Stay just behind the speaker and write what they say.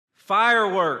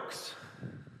Fireworks.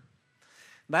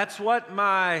 That's what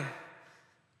my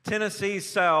Tennessee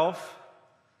self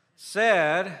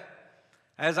said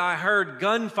as I heard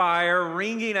gunfire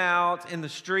ringing out in the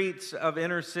streets of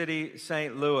inner city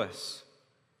St. Louis.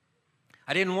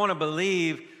 I didn't want to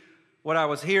believe what I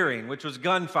was hearing, which was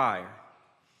gunfire.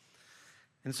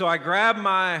 And so I grabbed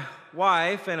my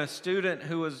wife and a student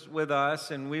who was with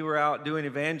us, and we were out doing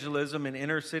evangelism in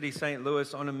inner city St.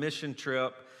 Louis on a mission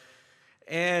trip.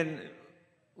 And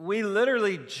we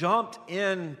literally jumped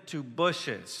into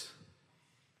bushes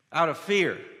out of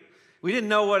fear. We didn't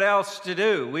know what else to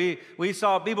do. We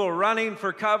saw people running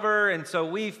for cover, and so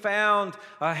we found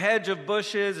a hedge of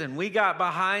bushes, and we got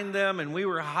behind them, and we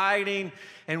were hiding,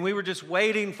 and we were just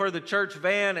waiting for the church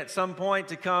van at some point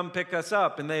to come pick us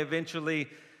up, and they eventually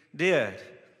did.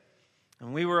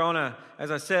 And we were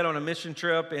as I said, on a mission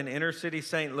trip in inner city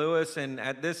St. Louis, and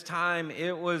at this time,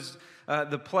 it was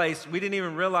the place, we didn't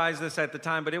even realize this at the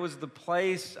time, but it was the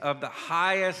place of the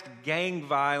highest gang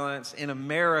violence in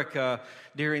America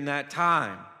during that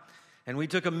time. And we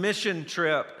took a mission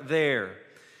trip there.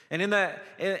 And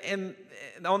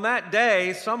on that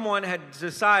day, someone had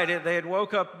decided, they had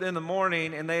woke up in the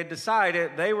morning and they had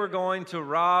decided they were going to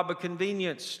rob a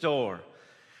convenience store.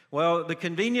 Well, the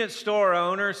convenience store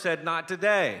owner said, "Not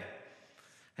today."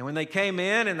 And when they came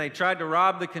in and they tried to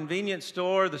rob the convenience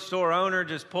store, the store owner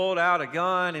just pulled out a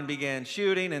gun and began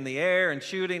shooting in the air and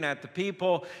shooting at the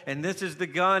people. And this is the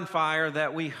gunfire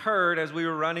that we heard as we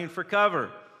were running for cover.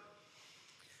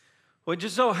 Well, it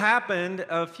just so happened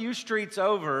a few streets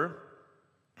over,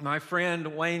 my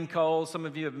friend Wayne Cole, some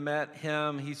of you have met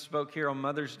him. He spoke here on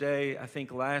Mother's Day, I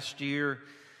think last year.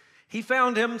 He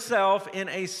found himself in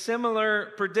a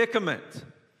similar predicament.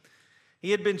 He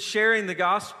had been sharing the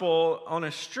gospel on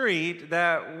a street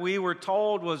that we were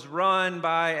told was run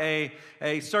by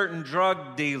a certain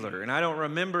drug dealer. And I don't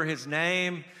remember his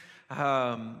name,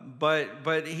 but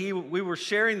we were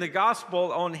sharing the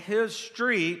gospel on his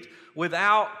street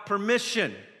without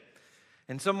permission.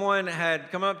 And someone had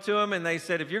come up to him and they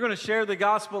said, "If you're going to share the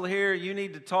gospel here, you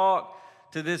need to talk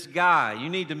to this guy. You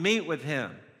need to meet with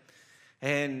him."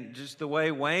 And just the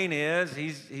way Wayne is,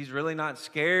 he's really not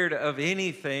scared of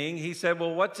anything. He said,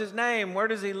 "Well, what's his name? Where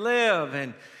does he live?"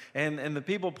 And the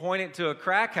people pointed to a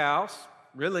crack house,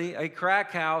 really a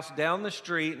crack house down the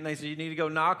street. And they said, "You need to go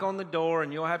knock on the door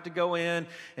and you'll have to go in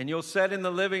and you'll sit in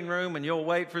the living room and you'll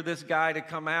wait for this guy to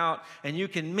come out. And you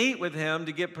can meet with him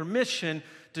to get permission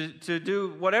to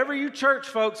do whatever you church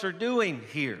folks are doing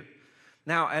here."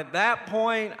 Now, at that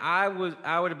point, I would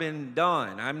have been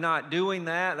done. I'm not doing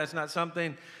that. That's not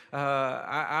something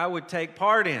I would take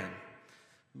part in.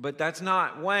 But that's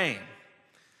not Wayne.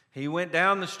 He went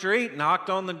down the street, knocked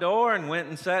on the door, and went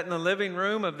and sat in the living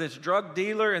room of this drug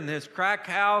dealer in this crack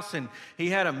house. And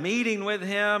he had a meeting with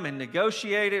him and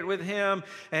negotiated with him.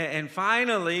 And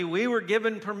finally, we were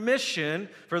given permission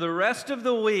for the rest of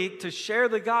the week to share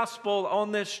the gospel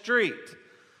on this street.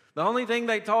 The only thing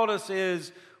they told us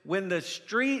is, when the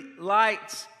street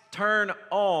lights turn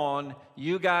on,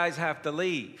 you guys have to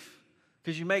leave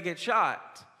because you may get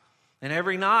shot. And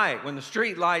every night when the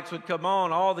street lights would come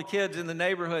on, all the kids in the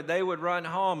neighborhood, they would run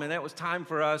home, and it was time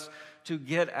for us to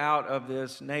get out of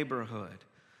this neighborhood.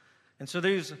 And so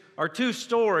these are two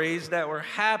stories that were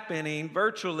happening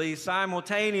virtually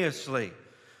simultaneously.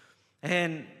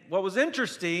 And what was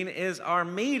interesting is our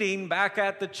meeting back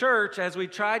at the church as we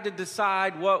tried to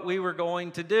decide what we were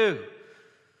going to do.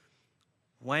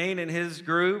 Wayne and his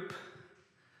group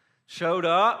showed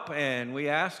up, and we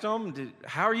asked them,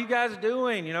 "How are you guys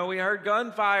doing? You know, we heard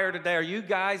gunfire today. Are you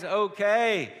guys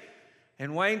okay?"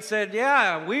 And Wayne said,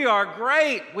 "Yeah, we are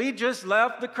great. We just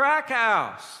left the crack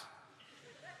house."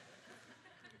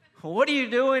 "Well, what are you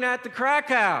doing at the crack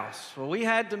house?" "Well, we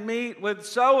had to meet with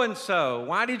so-and-so."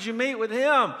 "Why did you meet with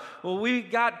him?" "Well, we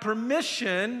got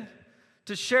permission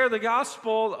to share the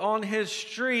gospel on his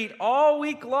street all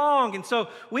week long. And so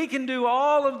we can do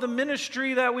all of the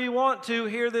ministry that we want to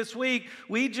here this week.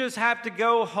 We just have to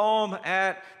go home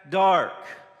at dark."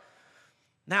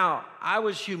 Now, I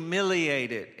was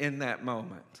humiliated in that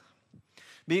moment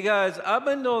because up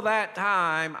until that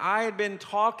time, I had been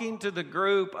talking to the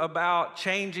group about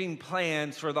changing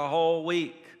plans for the whole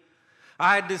week.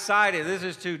 I had decided this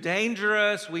is too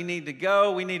dangerous. We need to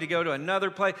go. We need to go to another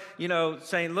place. You know,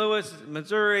 St. Louis,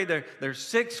 Missouri, there's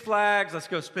Six Flags. Let's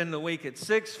go spend the week at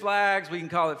Six Flags. We can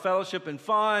call it fellowship and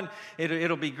fun.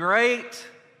 It'll be great.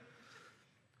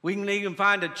 We can even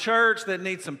find a church that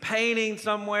needs some painting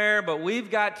somewhere, but we've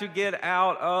got to get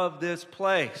out of this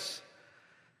place.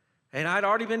 And I'd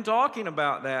already been talking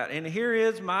about that. And here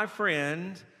is my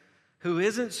friend who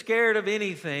isn't scared of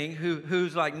anything,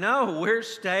 who's like, no, we're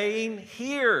staying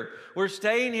here. We're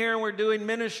staying here and we're doing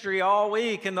ministry all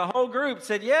week. And the whole group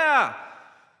said, yeah,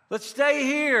 let's stay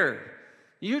here.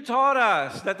 You taught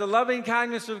us that the loving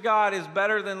kindness of God is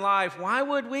better than life. Why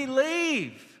would we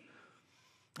leave?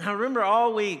 I remember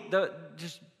all week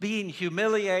just being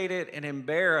humiliated and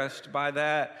embarrassed by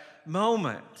that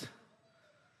moment.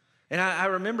 And I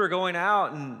remember going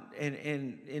out and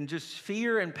in just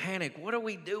fear and panic. What are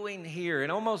we doing here?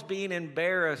 And almost being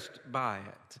embarrassed by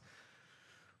it.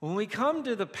 When we come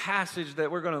to the passage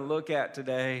that we're going to look at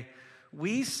today,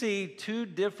 we see two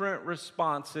different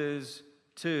responses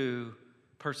to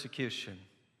persecution.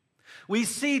 We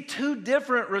see two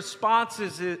different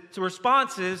responses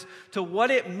to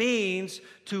what it means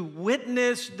to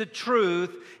witness the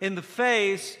truth in the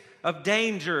face of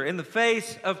danger, in the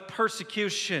face of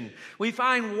persecution. We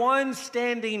find one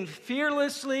standing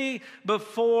fearlessly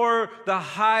before the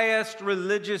highest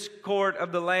religious court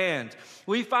of the land.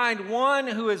 We find one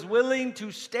who is willing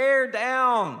to stare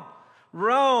down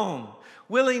Rome,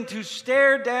 willing to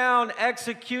stare down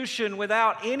execution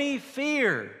without any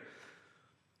fear.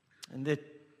 And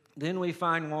then we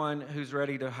find one who's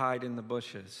ready to hide in the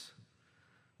bushes,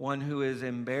 one who is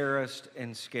embarrassed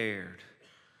and scared.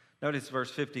 Notice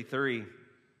verse 53.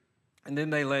 And then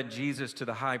they led Jesus to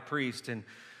the high priest. And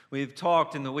we've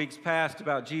talked in the weeks past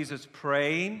about Jesus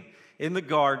praying in the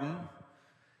garden.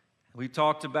 We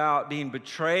talked about being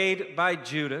betrayed by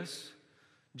Judas.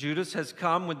 Judas has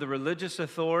come with the religious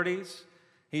authorities.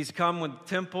 He's come with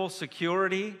temple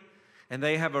security. And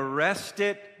they have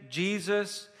arrested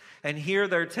Jesus. And here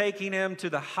they're taking him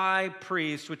to the high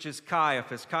priest, which is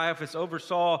Caiaphas. Caiaphas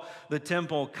oversaw the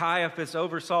temple. Caiaphas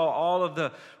oversaw all of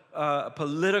the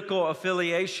political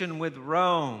affiliation with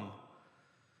Rome.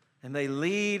 And they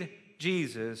lead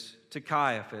Jesus to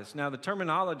Caiaphas. Now, the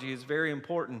terminology is very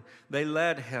important. They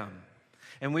led him.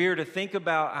 And we are to think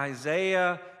about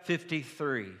Isaiah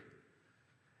 53,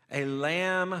 a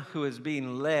lamb who is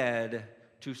being led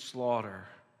to slaughter.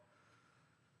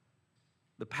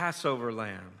 The Passover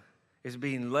lamb is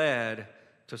being led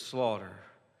to slaughter.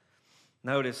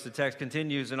 Notice the text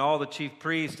continues, and all the chief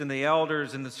priests and the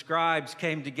elders and the scribes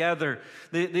came together.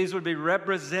 These would be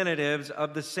representatives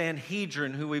of the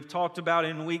Sanhedrin, who we've talked about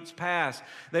in weeks past.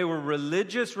 They were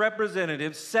religious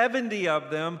representatives, 70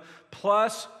 of them,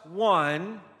 plus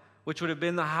one, which would have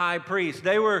been the high priest.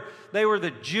 They were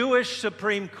the Jewish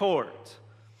Supreme Court.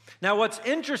 Now, what's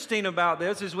interesting about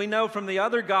this is we know from the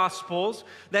other Gospels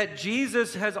that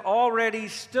Jesus has already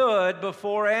stood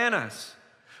before Annas,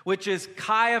 which is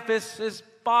Caiaphas'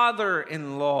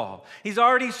 father-in-law. He's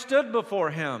already stood before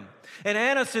him. And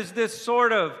Annas is this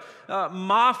sort of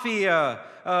mafia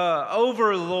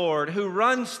overlord who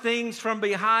runs things from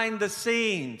behind the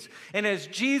scenes. And as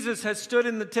Jesus has stood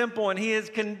in the temple and he has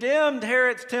condemned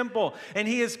Herod's temple and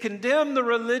he has condemned the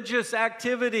religious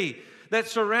activity that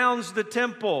surrounds the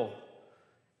temple,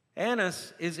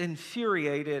 Annas is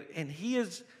infuriated and he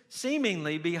is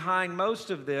seemingly behind most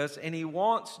of this, and he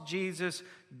wants Jesus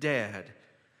dead.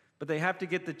 But they have to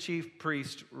get the chief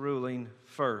priest ruling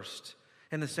first,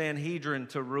 and the Sanhedrin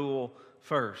to rule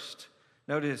first.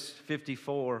 Notice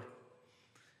 54.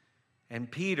 And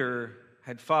Peter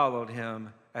had followed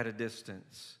him at a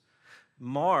distance.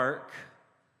 Mark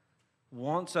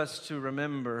wants us to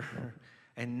remember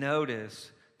and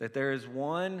notice that there is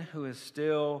one who is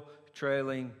still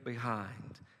trailing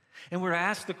behind. And we're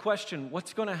asked the question,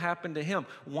 what's going to happen to him?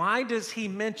 Why does he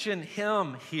mention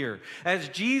him here? As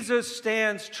Jesus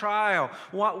stands trial,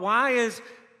 why is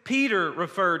Peter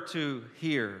referred to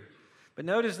here? But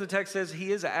notice the text says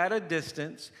he is at a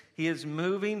distance. He is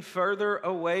moving further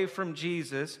away from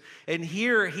Jesus. And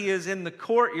here he is in the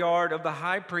courtyard of the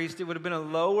high priest. It would have been a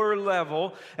lower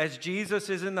level. As Jesus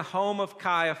is in the home of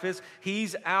Caiaphas,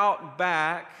 he's out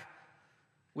back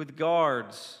with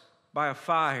guards by a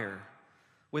fire,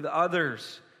 with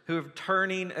others who are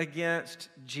turning against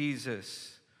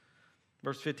Jesus.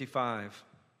 Verse 55.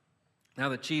 Now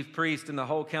the chief priest and the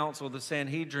whole council of the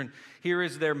Sanhedrin, here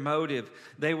is their motive.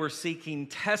 They were seeking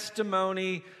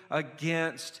testimony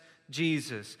against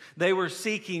Jesus. They were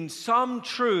seeking some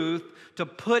truth to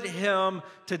put him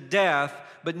to death,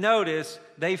 but notice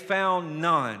they found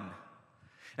none.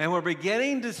 And we're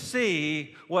beginning to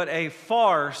see what a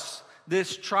farce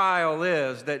this trial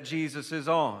is that Jesus is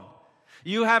on.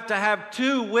 You have to have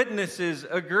two witnesses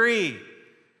agree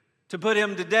to put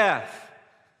him to death.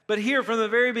 But here from the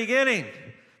very beginning,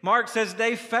 Mark says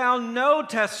they found no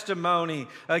testimony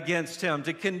against him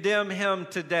to condemn him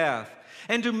to death.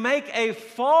 And to make a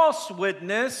false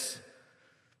witness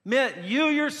meant you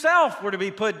yourself were to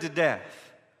be put to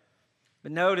death.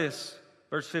 But notice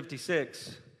Verse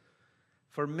 56,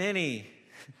 for many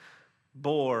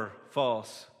bore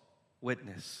false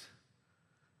witness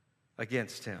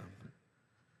against him.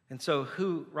 And so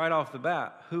right off the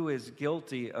bat, who is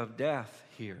guilty of death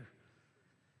here?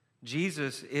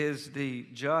 Jesus is the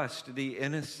just, the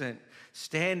innocent,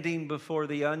 standing before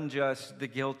the unjust, the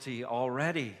guilty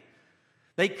already.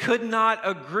 They could not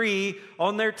agree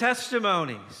on their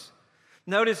testimonies.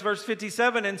 Notice verse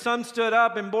 57, and some stood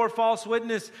up and bore false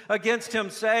witness against him,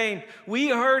 saying, we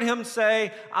heard him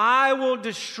say, I will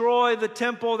destroy the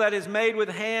temple that is made with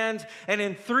hands, and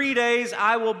in 3 days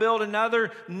I will build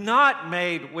another not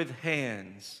made with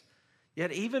hands.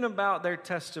 Yet even about their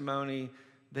testimony,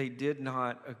 they did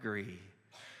not agree.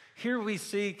 Here we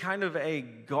see kind of a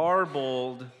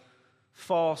garbled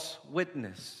false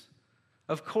witness.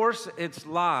 Of course, it's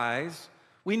lies.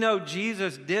 We know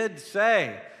Jesus did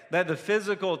say that the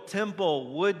physical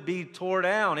temple would be torn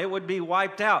down. It would be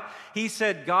wiped out. He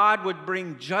said God would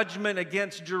bring judgment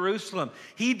against Jerusalem.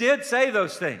 He did say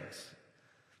those things.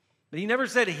 But he never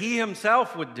said he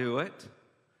himself would do it.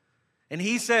 And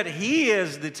he said he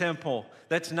is the temple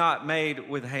that's not made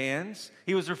with hands.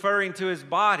 He was referring to his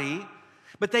body.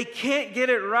 But they can't get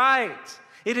it right.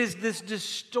 It is this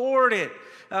distorted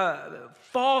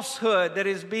falsehood that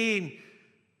is being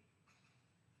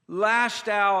lashed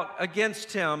out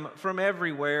against him from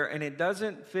everywhere, and it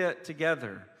doesn't fit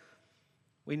together.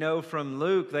 We know from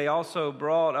Luke, they also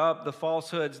brought up the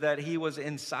falsehoods that he was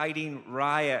inciting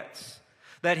riots,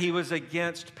 that he was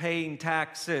against paying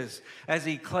taxes as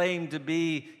he claimed to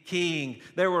be king.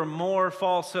 There were more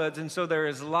falsehoods, and so there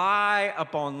is lie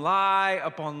upon lie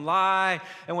upon lie.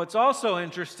 And what's also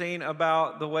interesting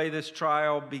about the way this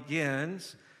trial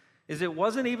begins is it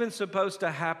wasn't even supposed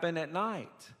to happen at night.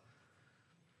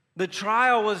 The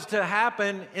trial was to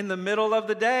happen in the middle of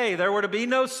the day. There were to be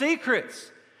no secrets.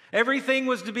 Everything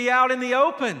was to be out in the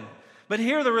open. But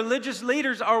here the religious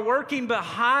leaders are working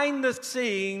behind the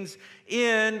scenes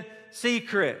in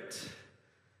secret.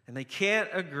 And they can't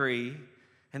agree.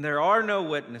 And there are no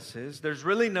witnesses. There's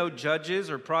really no judges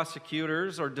or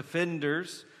prosecutors or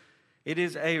defenders. It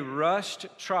is a rushed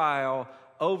trial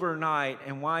overnight.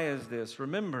 And why is this?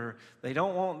 Remember, they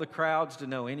don't want the crowds to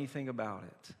know anything about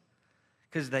it,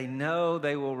 because they know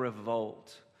they will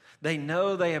revolt. They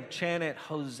know they have chanted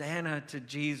Hosanna to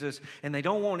Jesus, and they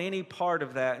don't want any part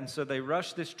of that, and so they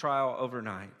rush this trial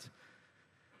overnight.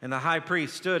 And the high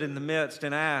priest stood in the midst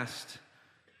and asked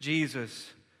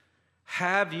Jesus,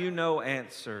 have you no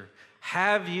answer?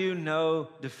 Have you no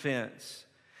defense?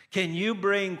 Can you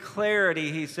bring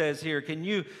clarity, he says here? Can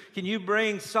you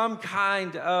bring some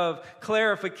kind of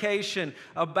clarification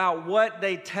about what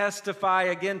they testify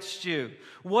against you?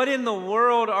 What in the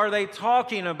world are they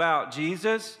talking about,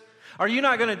 Jesus? Are you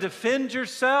not going to defend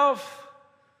yourself?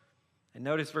 And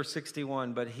notice verse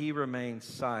 61, but he remained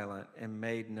silent and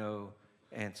made no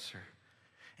answer.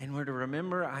 And we're to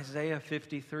remember Isaiah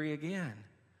 53 again.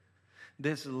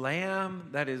 This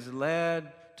lamb that is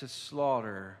led to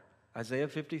slaughter, Isaiah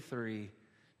 53,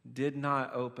 did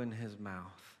not open his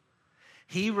mouth.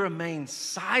 He remained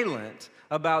silent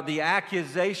about the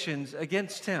accusations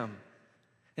against him.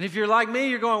 And if you're like me,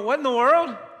 you're going, what in the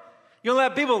world? You're going to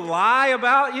let people lie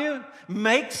about you,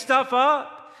 make stuff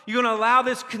up? You're going to allow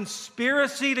this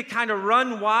conspiracy to kind of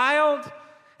run wild?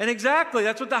 And exactly,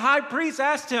 that's what the high priest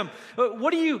asked him.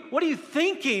 What are you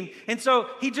thinking? And so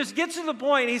he just gets to the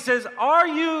point. He says, are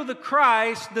you the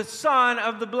Christ, the Son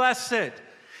of the Blessed?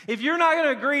 If you're not going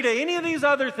to agree to any of these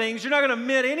other things, you're not going to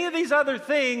admit any of these other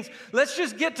things, let's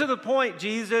just get to the point,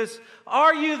 Jesus.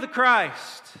 Are you the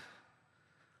Christ?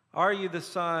 Are you the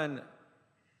Son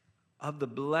of the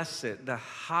Blessed, the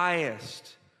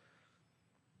highest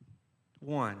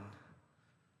one?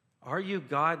 Are you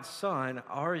God's Son?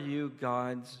 Are you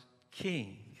God's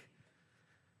King?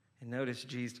 And notice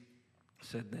Jesus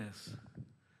said this,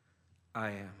 I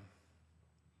am.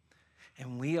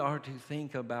 And we are to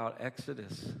think about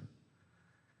Exodus.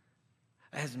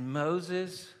 As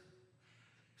Moses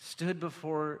stood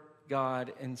before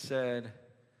God and said,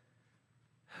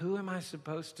 who am I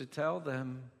supposed to tell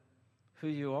them who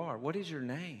you are? What is your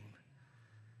name?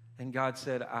 And God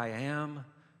said, I am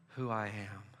who I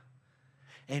am.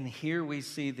 And here we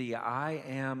see the I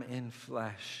am in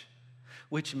flesh,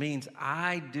 which means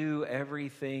I do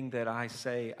everything that I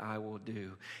say I will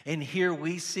do. And here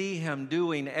we see him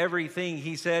doing everything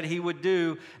he said he would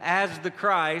do as the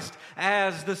Christ,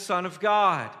 as the Son of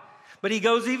God. But he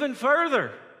goes even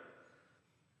further.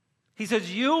 He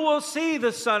says, you will see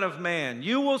the Son of Man.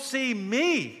 You will see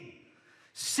me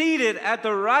seated at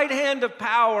the right hand of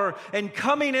power and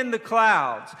coming in the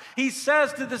clouds. He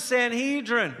says to the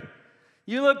Sanhedrin,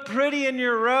 You look pretty in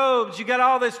your robes. You got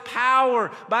all this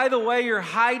power. By the way, you're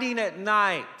hiding at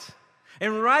night.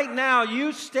 And right now,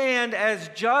 you stand as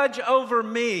judge over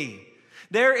me.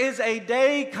 There is a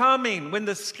day coming when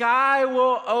the sky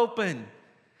will open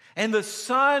and the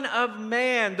Son of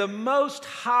Man, the Most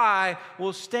High,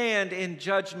 will stand in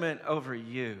judgment over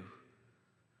you.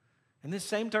 And this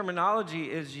same terminology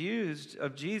is used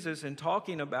of Jesus in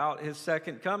talking about his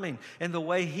second coming and the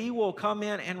way he will come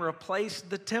in and replace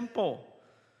the temple.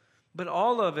 But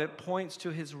all of it points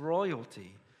to his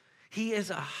royalty. He is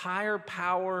a higher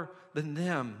power than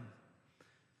them.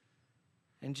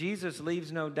 And Jesus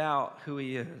leaves no doubt who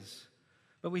he is.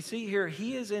 But we see here,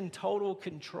 he is in total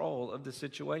control of the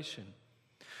situation.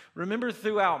 Remember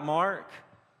throughout Mark,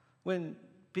 when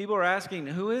people are asking,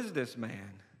 who is this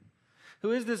man?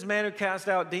 Who is this man who casts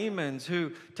out demons,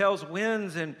 who tells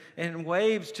winds and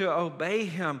waves to obey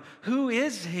him? Who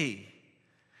is he?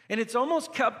 And it's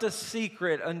almost kept a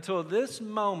secret until this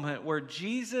moment where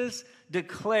Jesus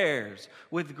declares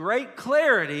with great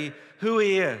clarity who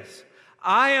he is.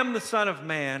 I am the Son of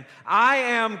Man. I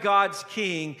am God's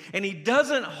King. And he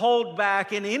doesn't hold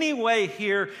back in any way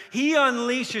here. He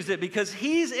unleashes it because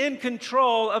he's in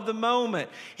control of the moment.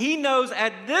 He knows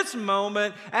at this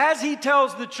moment, as he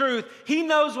tells the truth, he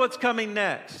knows what's coming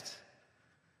next.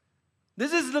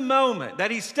 This is the moment that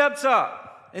he steps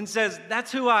up and says,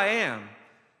 that's who I am.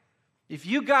 If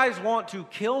you guys want to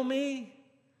kill me,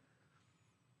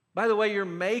 by the way, you're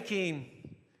making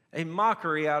a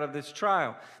mockery out of this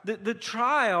trial. The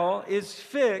trial is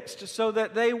fixed so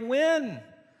that they win.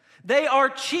 They are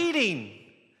cheating,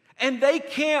 and they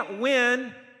can't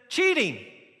win cheating.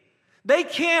 They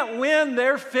can't win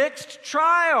their fixed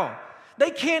trial.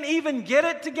 They can't even get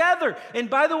it together. And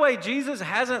by the way, Jesus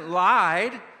hasn't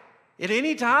lied at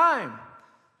any time.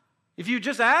 If you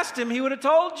just asked him, he would have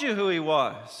told you who he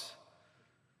was.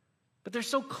 But they're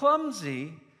so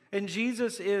clumsy, and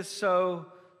Jesus is so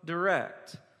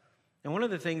direct. And one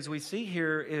of the things we see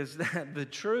here is that the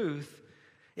truth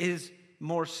is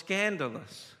more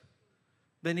scandalous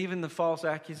than even the false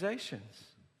accusations.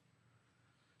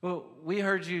 Well, we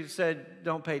heard you said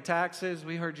don't pay taxes.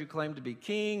 We heard you claim to be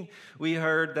king. We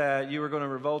heard that you were going to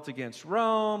revolt against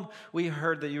Rome. We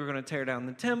heard that you were going to tear down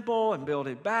the temple and build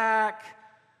it back.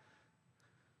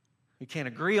 We can't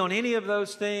agree on any of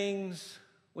those things.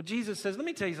 Well, Jesus says, let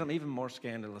me tell you something even more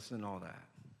scandalous than all that.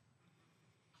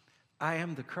 I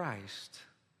am the Christ,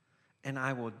 and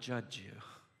I will judge you.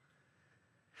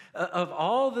 Of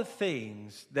all the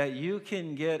things that you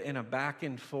can get in a back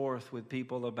and forth with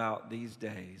people about these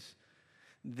days,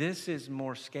 this is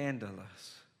more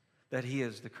scandalous, that he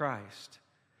is the Christ.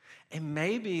 And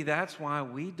maybe that's why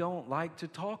we don't like to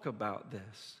talk about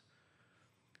this.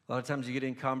 A lot of times you get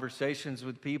in conversations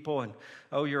with people and,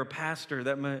 oh, you're a pastor.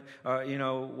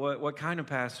 What kind of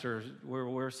pastor?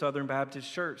 We're a Southern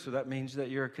Baptist church, so that means that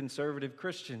you're a conservative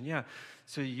Christian. Yeah.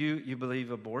 So you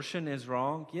believe abortion is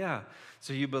wrong? Yeah.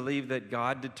 So you believe that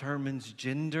God determines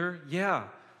gender? Yeah.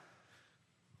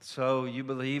 So you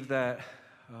believe that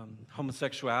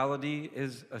homosexuality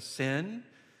is a sin?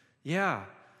 Yeah.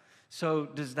 So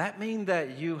does that mean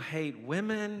that you hate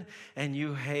women and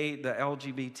you hate the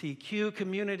LGBTQ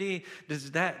community?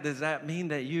 Does that mean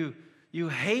that you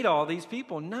hate all these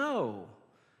people? No,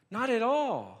 not at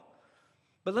all.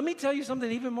 But let me tell you something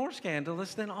even more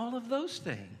scandalous than all of those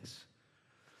things.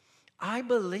 I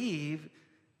believe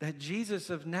that Jesus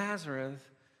of Nazareth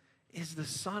is the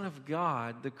Son of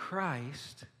God, the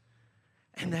Christ,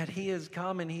 and that he has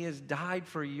come and he has died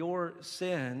for your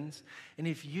sins. And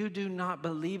if you do not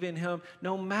believe in him,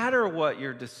 no matter what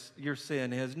your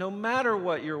sin is, no matter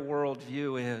what your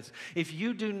worldview is, if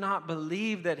you do not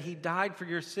believe that he died for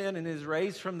your sin and is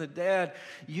raised from the dead,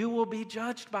 you will be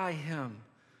judged by him.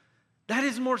 That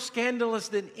is more scandalous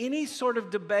than any sort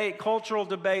of debate, cultural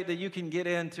debate that you can get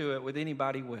into it with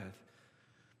anybody with.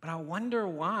 But I wonder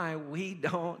why we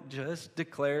don't just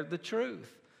declare the truth.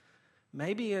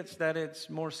 Maybe it's that it's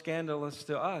more scandalous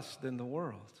to us than the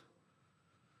world.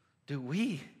 Do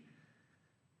we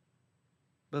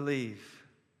believe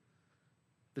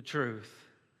the truth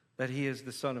that he is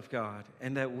the Son of God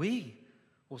and that we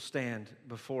will stand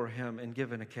before him and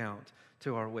give an account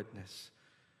to our witness?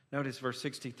 Notice verse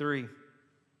 63.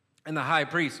 And the high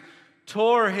priest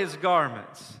tore his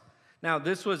garments. Now,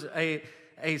 this was a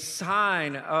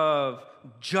sign of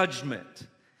judgment.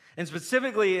 And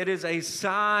specifically, it is a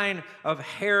sign of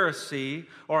heresy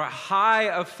or a high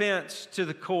offense to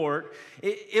the court.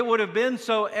 It would have been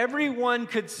so everyone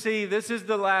could see this is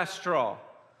the last straw.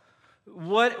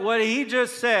 What he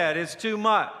just said is too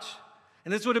much.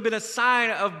 And this would have been a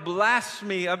sign of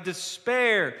blasphemy, of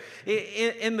despair.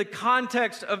 In the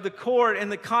context of the court, in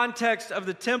the context of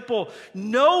the temple,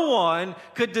 no one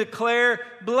could declare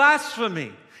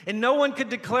blasphemy. And no one could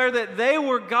declare that they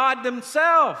were God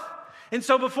themselves. And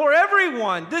so before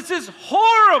everyone, this is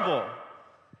horrible.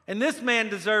 And this man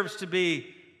deserves to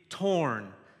be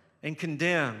torn and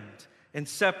condemned and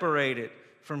separated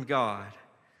from God.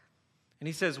 And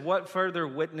he says, what further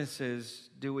witnesses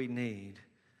do we need?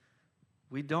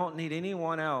 We don't need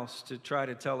anyone else to try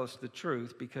to tell us the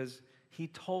truth because he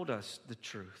told us the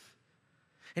truth.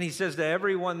 And he says to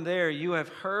everyone there, you have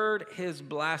heard his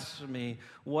blasphemy.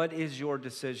 What is your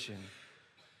decision?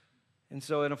 And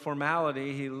so in a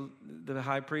formality, the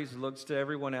high priest looks to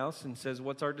everyone else and says,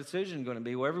 what's our decision going to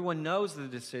be? Well, everyone knows the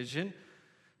decision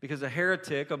because a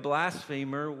heretic, a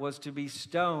blasphemer, was to be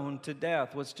stoned to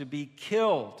death, was to be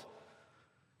killed.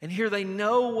 And here they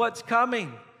know what's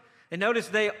coming. And notice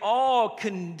they all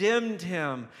condemned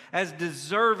him as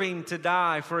deserving to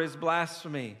die for his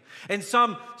blasphemy. And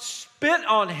some spit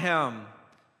on him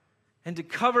and to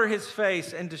cover his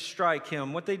face and to strike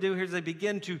him. What they do here is they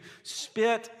begin to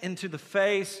spit into the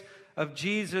face of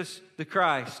Jesus the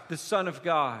Christ, the Son of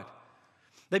God.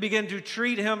 They begin to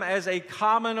treat him as a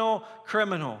communal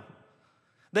criminal.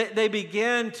 They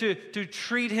begin to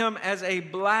treat him as a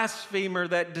blasphemer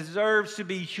that deserves to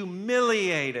be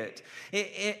humiliated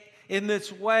in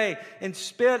this way. And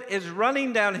spit is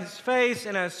running down his face,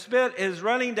 and as spit is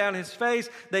running down his face,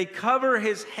 they cover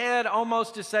his head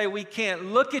almost to say, we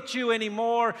can't look at you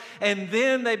anymore. And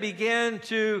then they begin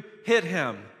to hit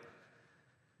him.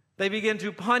 They begin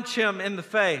to punch him in the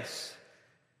face.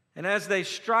 And as they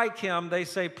strike him, they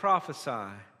say,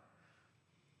 prophesy.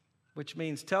 Which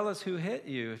means, tell us who hit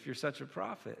you if you're such a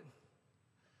prophet.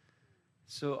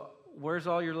 So where's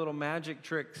all your little magic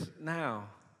tricks now?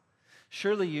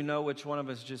 Surely you know which one of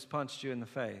us just punched you in the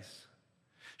face.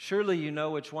 Surely you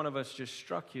know which one of us just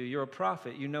struck you. You're a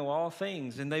prophet. You know all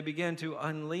things. And they begin to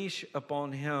unleash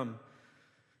upon him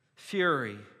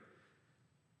fury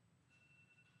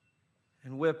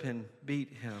and whip and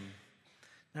beat him.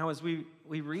 Now as we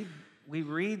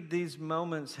read these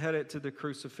moments headed to the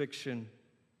crucifixion,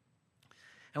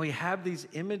 and we have these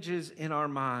images in our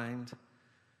mind,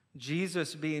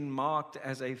 Jesus being mocked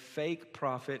as a fake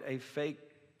prophet, a fake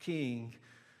king,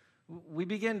 we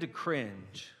begin to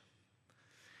cringe.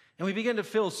 And we begin to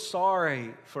feel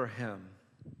sorry for him.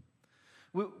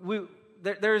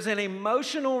 There's an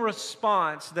emotional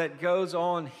response that goes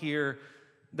on here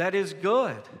that is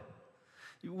good.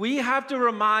 We have to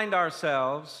remind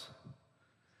ourselves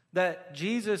that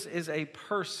Jesus is a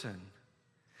person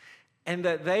and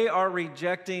that they are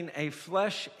rejecting a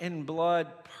flesh and blood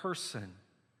person.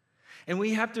 And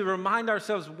we have to remind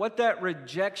ourselves what that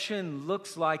rejection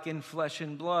looks like in flesh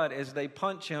and blood as they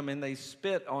punch him and they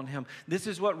spit on him. This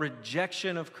is what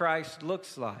rejection of Christ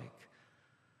looks like.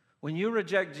 When you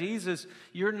reject Jesus,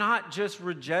 you're not just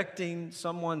rejecting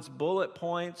someone's bullet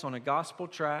points on a gospel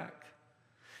tract.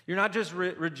 You're not just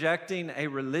rejecting a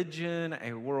religion,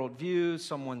 a worldview,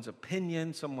 someone's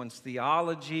opinion, someone's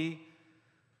theology,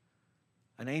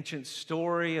 an ancient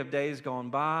story of days gone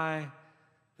by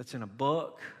that's in a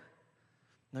book.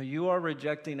 No, you are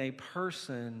rejecting a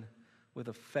person with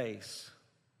a face,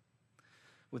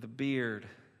 with a beard,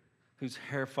 whose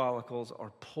hair follicles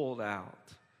are pulled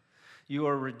out. You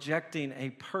are rejecting a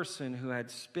person who had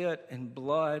spit and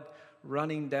blood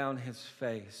running down his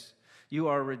face. You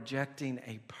are rejecting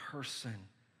a person.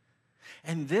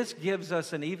 And this gives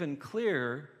us an even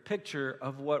clearer picture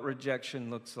of what rejection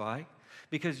looks like,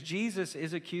 because Jesus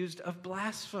is accused of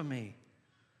blasphemy.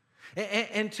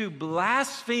 And to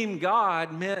blaspheme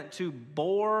God meant to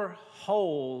bore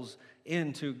holes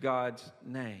into God's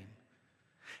name.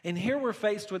 And here we're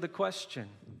faced with a question.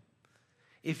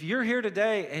 If you're here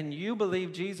today and you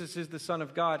believe Jesus is the Son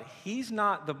of God, he's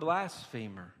not the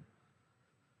blasphemer.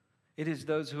 It is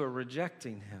those who are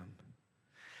rejecting him.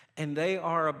 And they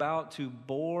are about to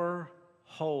bore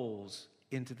holes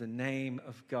into the name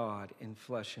of God in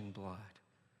flesh and blood.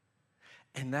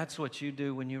 And that's what you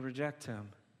do when you reject him.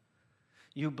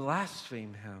 You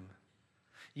blaspheme him.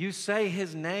 You say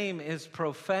his name is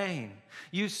profane.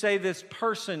 You say this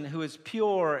person who is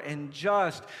pure and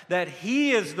just, that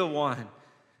he is the one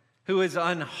who is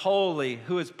unholy,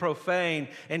 who is profane,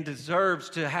 and deserves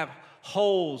to have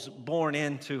holes born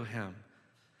into him.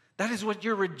 That is what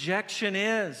your rejection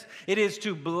is. It is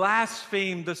to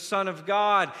blaspheme the Son of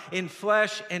God in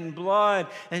flesh and blood.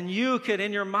 And you could,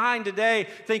 in your mind today,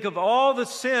 think of all the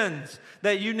sins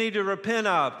that you need to repent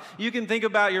of. You can think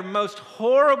about your most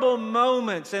horrible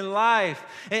moments in life.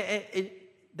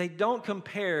 they don't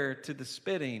compare to the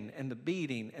spitting and the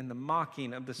beating and the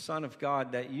mocking of the Son of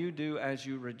God that you do as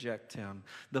you reject him,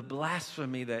 the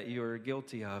blasphemy that you are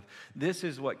guilty of. This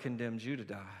is what condemns you to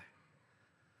die.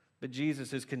 But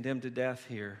Jesus is condemned to death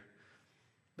here.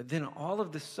 But then all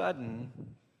of a sudden,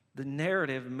 the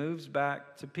narrative moves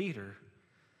back to Peter.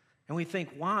 And we think,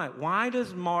 why? Why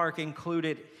does Mark include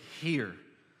it here?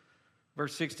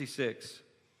 Verse 66.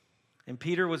 And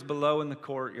Peter was below in the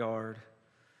courtyard,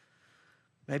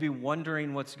 maybe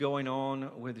wondering what's going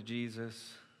on with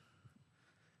Jesus.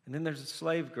 And then there's a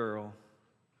slave girl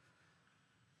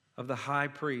of the high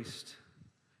priest.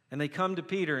 And they come to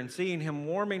Peter, and seeing him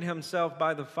warming himself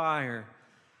by the fire,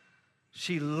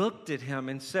 she looked at him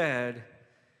and said,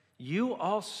 "You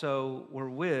also were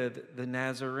with the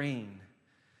Nazarene."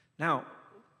 Now,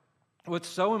 what's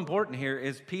so important here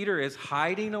is Peter is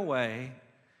hiding away,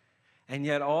 and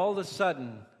yet all of a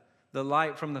sudden, the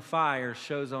light from the fire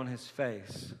shows on his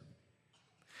face.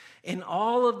 And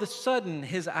all of a sudden,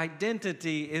 his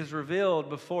identity is revealed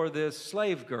before this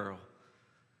slave girl.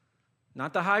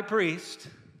 Not the high priest,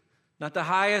 not the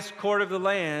highest court of the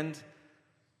land,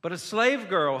 but a slave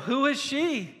girl. Who is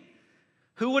she?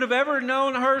 Who would have ever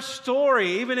known her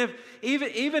story?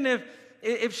 Even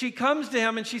if she comes to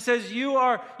him and she says, you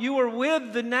were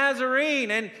with the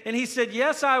Nazarene, and he said,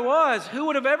 yes, I was. Who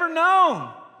would have ever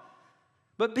known?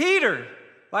 But Peter,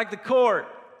 like the court,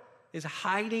 is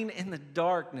hiding in the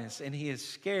darkness, and he is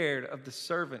scared of the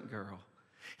servant girl.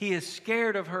 He is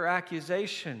scared of her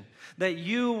accusation that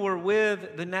you were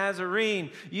with the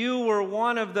Nazarene. You were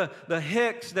one of the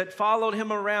Hicks that followed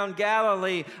him around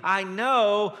Galilee. I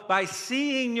know by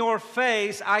seeing your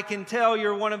face, I can tell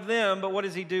you're one of them. But what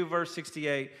does he do? Verse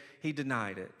 68, he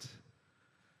denied it.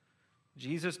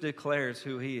 Jesus declares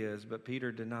who he is, but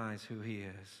Peter denies who he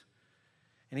is.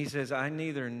 And he says, I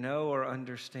neither know or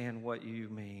understand what you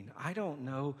mean. I don't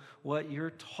know what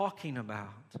you're talking about.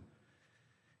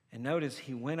 And notice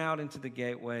he went out into the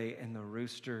gateway and the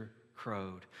rooster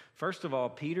crowed. First of all,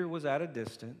 Peter was at a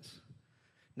distance.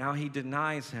 Now he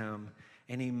denies him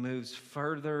and he moves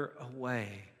further away.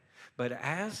 But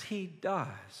as he does,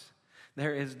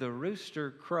 there is the rooster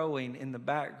crowing in the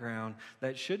background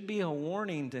that should be a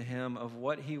warning to him of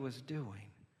what he was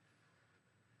doing.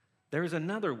 There is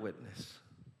another witness,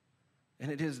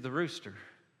 and it is the rooster.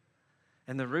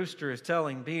 And the rooster is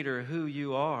telling Peter who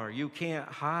you are. You can't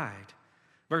hide.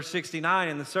 Verse 69,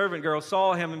 and the servant girl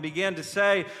saw him and began to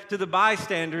say to the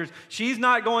bystanders, she's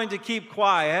not going to keep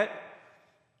quiet.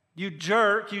 You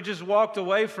jerk, you just walked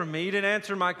away from me. You didn't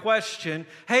answer my question.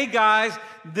 Hey guys,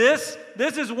 this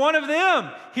is one of them.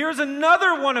 Here's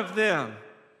another one of them.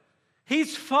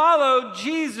 He's followed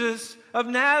Jesus of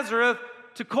Nazareth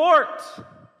to court.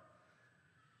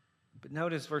 But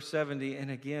notice verse 70, and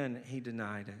again he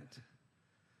denied it.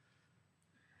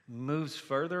 Moves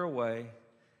further away.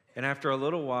 And after a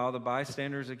little while, the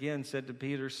bystanders again said to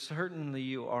Peter, certainly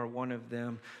you are one of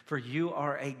them, for you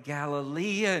are a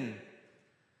Galilean.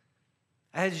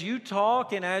 As you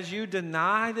talk and as you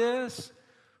deny this,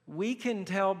 we can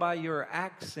tell by your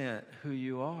accent who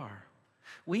you are.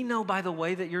 We know by the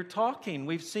way that you're talking.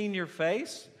 We've seen your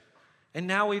face, and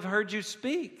now we've heard you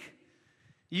speak.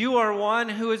 You are one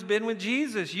who has been with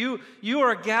Jesus. You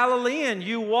are a Galilean.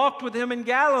 You walked with him in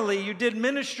Galilee. You did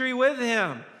ministry with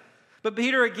him. But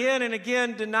Peter again and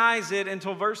again denies it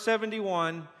until verse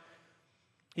 71,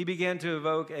 he began to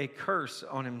evoke a curse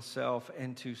on himself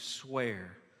and to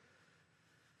swear.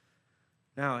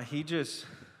 Now, he just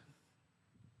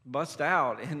bust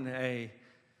out in a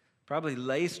probably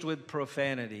laced with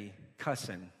profanity,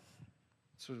 cussing.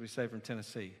 That's what we say from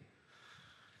Tennessee.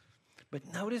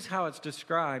 But notice how it's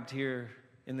described here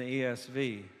in the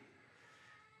ESV.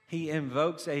 He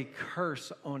invokes a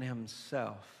curse on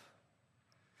himself.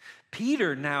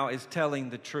 Peter now is telling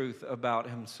the truth about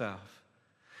himself.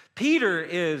 Peter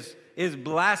is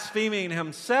blaspheming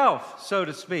himself, so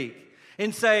to speak,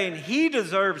 in saying he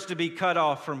deserves to be cut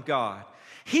off from God.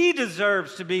 He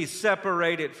deserves to be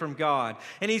separated from God.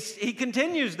 And he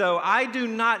continues, though, I do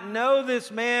not know this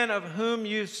man of whom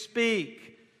you speak.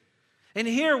 And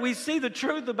here we see the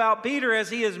truth about Peter as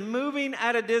he is moving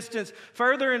at a distance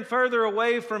further and further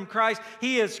away from Christ.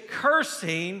 He is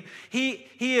cursing. He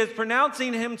is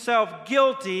pronouncing himself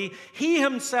guilty. He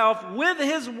himself, with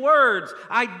his words,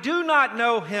 I do not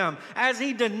know him. As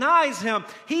he denies him,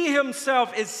 he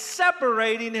himself is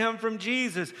separating him from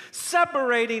Jesus,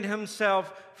 separating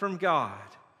himself from God.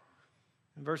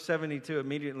 In verse 72,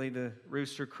 immediately the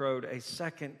rooster crowed a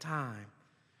second time.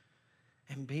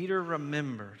 And Peter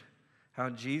remembered how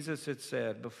Jesus had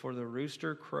said, before the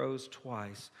rooster crows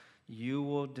twice, you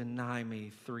will deny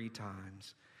me 3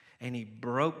 times. And he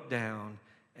broke down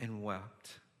and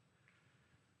wept.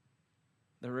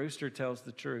 The rooster tells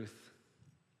the truth.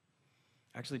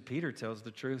 Actually, Peter tells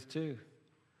the truth too.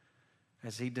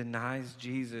 As he denies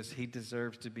Jesus, he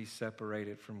deserves to be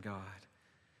separated from God.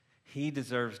 He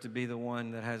deserves to be the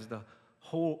one that has the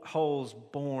holes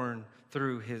born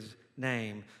through his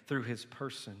name, through his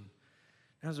person.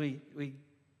 As we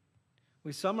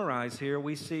summarize here,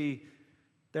 we see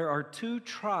there are two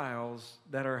trials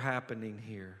that are happening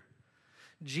here.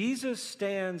 Jesus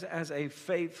stands as a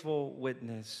faithful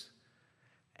witness,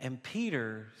 and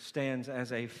Peter stands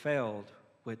as a failed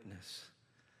witness.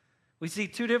 We see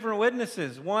two different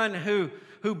witnesses, one who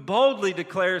boldly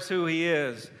declares who he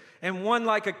is, and one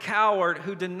like a coward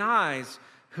who denies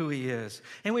who he is.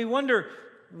 And we wonder,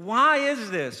 why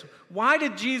is this? Why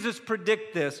did Jesus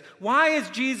predict this? Why is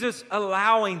Jesus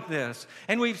allowing this?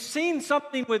 And we've seen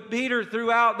something with Peter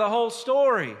throughout the whole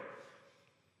story.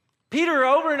 Peter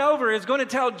over and over is going to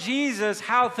tell Jesus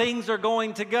how things are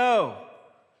going to go.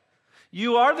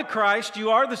 You are the Christ, you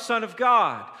are the Son of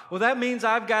God. Well, that means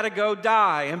I've got to go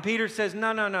die. And Peter says,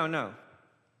 no.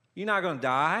 You're not going to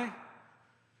die.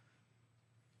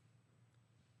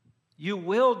 You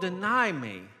will deny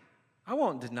me. I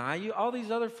won't deny you. All these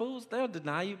other fools, they'll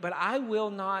deny you, but I will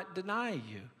not deny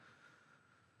you.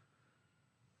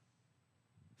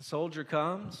 The soldier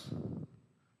comes to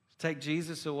take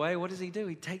Jesus away. What does he do?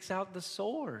 He takes out the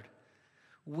sword.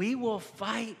 We will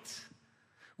fight.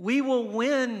 We will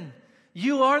win.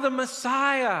 You are the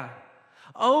Messiah.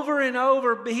 Over and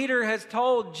over, Peter has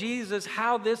told Jesus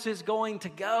how this is going to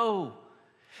go.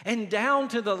 And down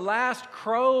to the last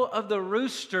crow of the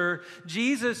rooster,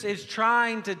 Jesus is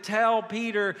trying to tell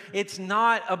Peter, it's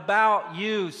not about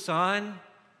you, son.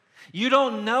 You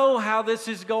don't know how this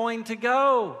is going to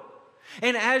go.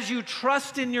 And as you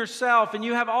trust in yourself and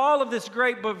you have all of this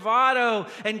great bravado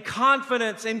and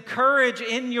confidence and courage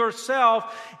in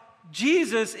yourself,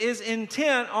 Jesus is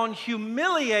intent on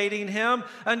humiliating him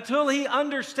until he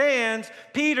understands,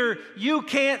 Peter, you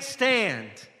can't stand.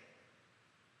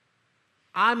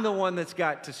 I'm the one that's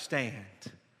got to stand.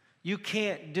 You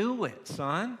can't do it,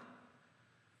 son.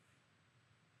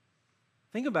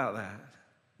 Think about that.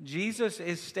 Jesus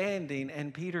is standing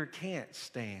and Peter can't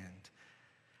stand.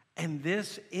 And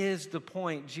this is the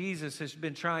point Jesus has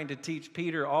been trying to teach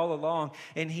Peter all along,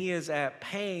 and he is at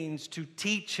pains to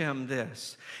teach him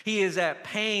this. He is at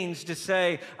pains to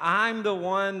say, I'm the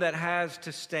one that has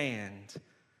to stand.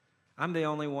 I'm the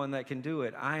only one that can do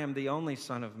it. I am the only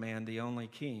Son of Man, the only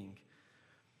King.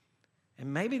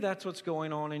 And maybe that's what's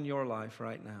going on in your life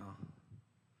right now.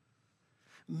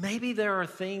 Maybe there are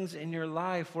things in your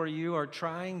life where you are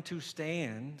trying to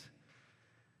stand,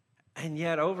 and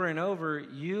yet over and over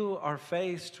you are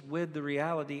faced with the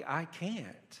reality, I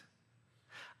can't.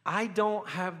 I don't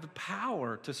have the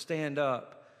power to stand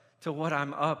up to what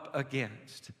I'm up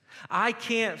against. I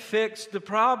can't fix the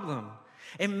problem.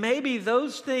 And maybe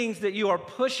those things that you are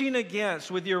pushing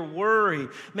against with your worry,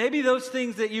 maybe those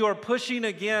things that you are pushing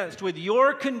against with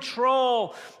your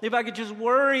control, if I could just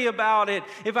worry about it,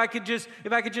 if I could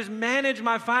just manage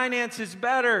my finances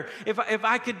better, if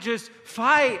I could just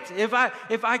fight, if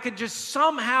I could just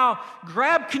somehow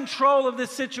grab control of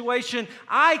this situation,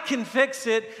 I can fix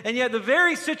it. And yet the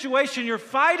very situation you're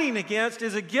fighting against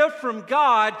is a gift from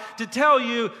God to tell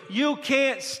you, you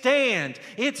can't stand.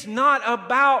 It's not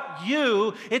about you.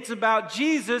 It's about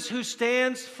Jesus who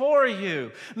stands for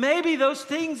you. Maybe those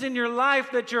things in your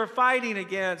life that you're fighting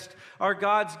against are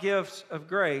God's gifts of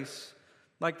grace,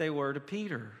 like they were to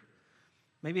Peter.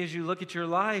 Maybe as you look at your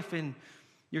life and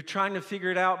you're trying to figure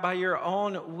it out by your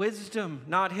own wisdom,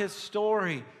 not His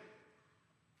story.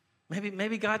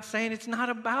 Maybe God's saying it's not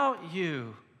about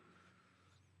you.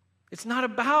 It's not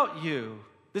about you.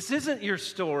 This isn't your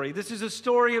story. This is a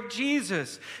story of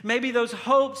Jesus. Maybe those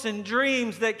hopes and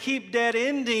dreams that keep dead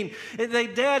ending, they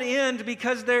dead end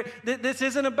because this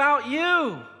isn't about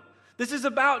you. This is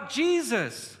about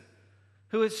Jesus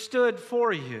who has stood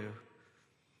for you.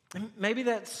 And maybe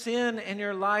that sin in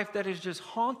your life that is just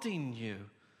haunting you.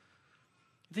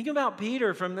 Think about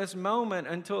Peter from this moment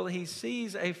until he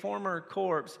sees a former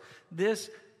corpse. This,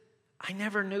 I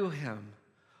never knew him.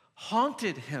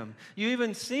 Haunted him. You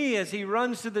even see as he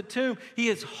runs to the tomb, he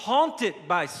is haunted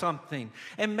by something.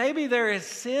 And maybe there is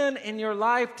sin in your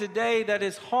life today that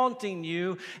is haunting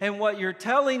you, and what you're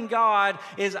telling God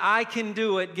is, I can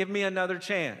do it, give me another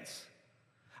chance.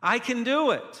 I can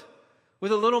do it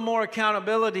with a little more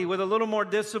accountability, with a little more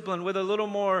discipline, with a little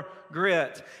more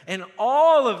grit. And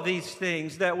all of these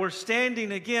things that we're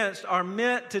standing against are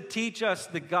meant to teach us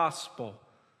the gospel.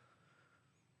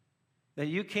 That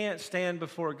you can't stand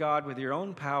before God with your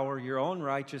own power, your own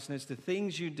righteousness, the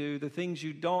things you do, the things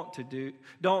you don't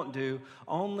do.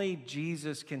 Only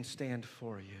Jesus can stand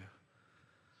for you.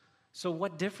 So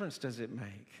what difference does it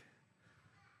make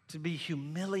to be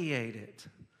humiliated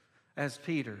as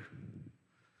Peter?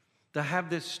 To have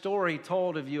this story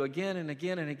told of you again and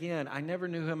again and again. I never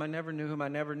knew him, I never knew him, I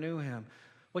never knew him.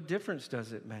 What difference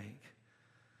does it make?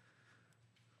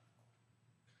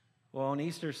 Well, on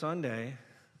Easter Sunday,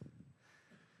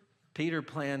 Peter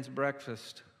plans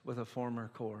breakfast with a former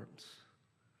corpse.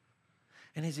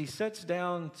 And as he sits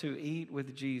down to eat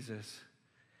with Jesus,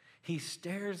 he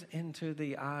stares into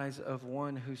the eyes of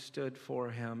one who stood for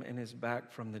him and is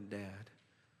back from the dead.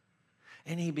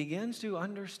 And he begins to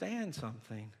understand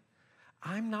something.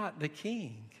 I'm not the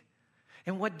king.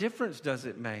 And what difference does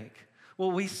it make?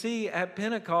 Well, we see at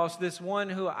Pentecost this one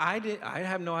who I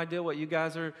have no idea what you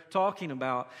guys are talking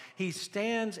about. He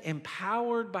stands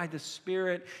empowered by the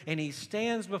Spirit, and he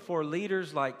stands before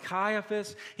leaders like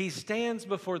Caiaphas. He stands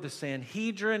before the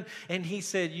Sanhedrin, and he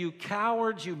said, "You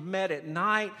cowards, you met at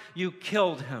night, you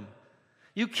killed him.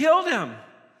 You killed him.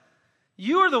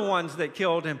 You're the ones that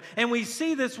killed him." And we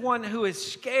see this one who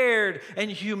is scared and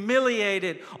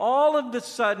humiliated all of the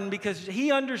sudden because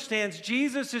he understands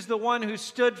Jesus is the one who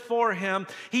stood for him.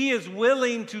 He is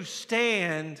willing to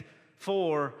stand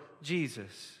for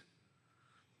Jesus.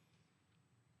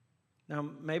 Now,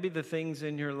 maybe the things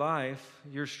in your life,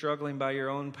 you're struggling by your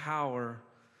own power.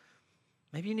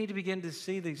 Maybe you need to begin to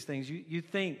see these things. You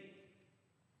think,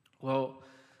 well,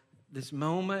 this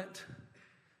moment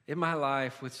in my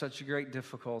life with such a great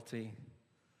difficulty,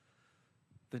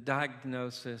 the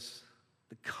diagnosis,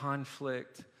 the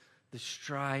conflict, the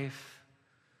strife,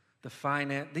 the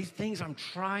finance, these things I'm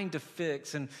trying to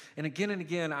fix, and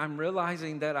again, I'm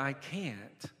realizing that I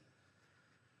can't.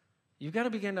 You've got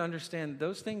to begin to understand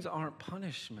those things aren't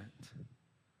punishment.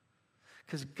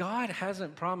 Because God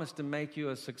hasn't promised to make you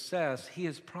a success. He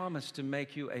has promised to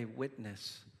make you a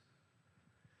witness.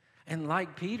 And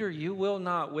like Peter, you will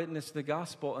not witness the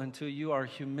gospel until you are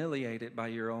humiliated by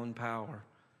your own power,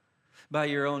 by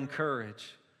your own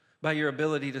courage, by your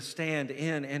ability to stand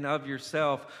in and of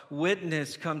yourself.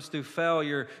 Witness comes through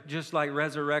failure, just like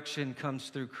resurrection comes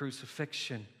through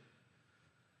crucifixion.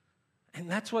 And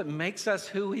that's what makes us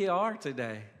who we are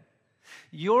today.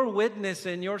 Your witness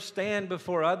and your stand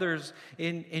before others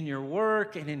in your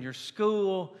work and in your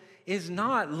school is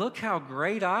not, look how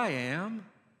great I am.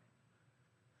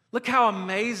 Look how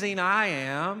amazing I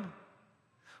am.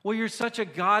 Well, you're such a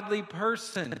godly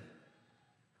person.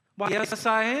 Why, yes,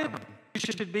 I am. You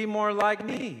should be more like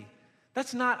me.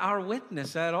 That's not our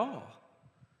witness at all.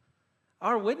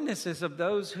 Our witness is of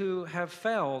those who have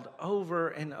failed over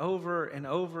and over and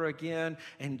over again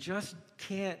and just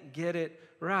can't get it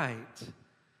right.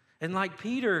 And like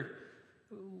Peter,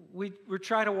 we're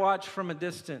trying to watch from a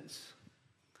distance.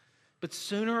 But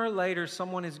sooner or later,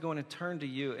 someone is going to turn to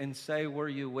you and say, were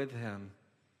you with him?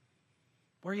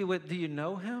 Were you with, do you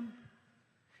know him?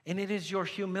 And it is your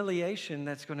humiliation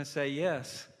that's going to say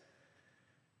yes.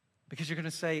 Because you're going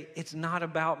to say, it's not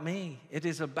about me. It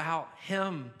is about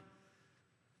him.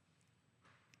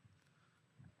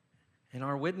 And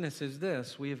our witness is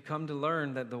this. We have come to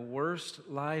learn that the worst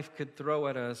life could throw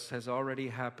at us has already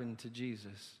happened to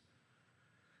Jesus.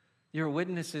 Your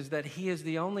witness is that he is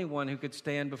the only one who could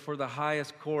stand before the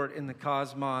highest court in the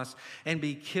cosmos and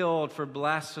be killed for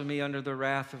blasphemy under the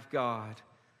wrath of God.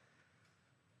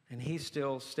 And he's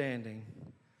still standing.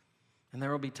 And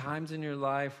there will be times in your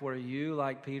life where you,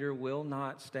 like Peter, will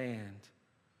not stand.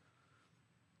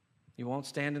 You won't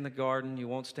stand in the garden. You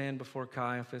won't stand before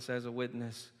Caiaphas as a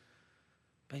witness.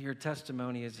 But your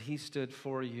testimony is he stood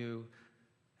for you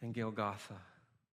in Golgotha.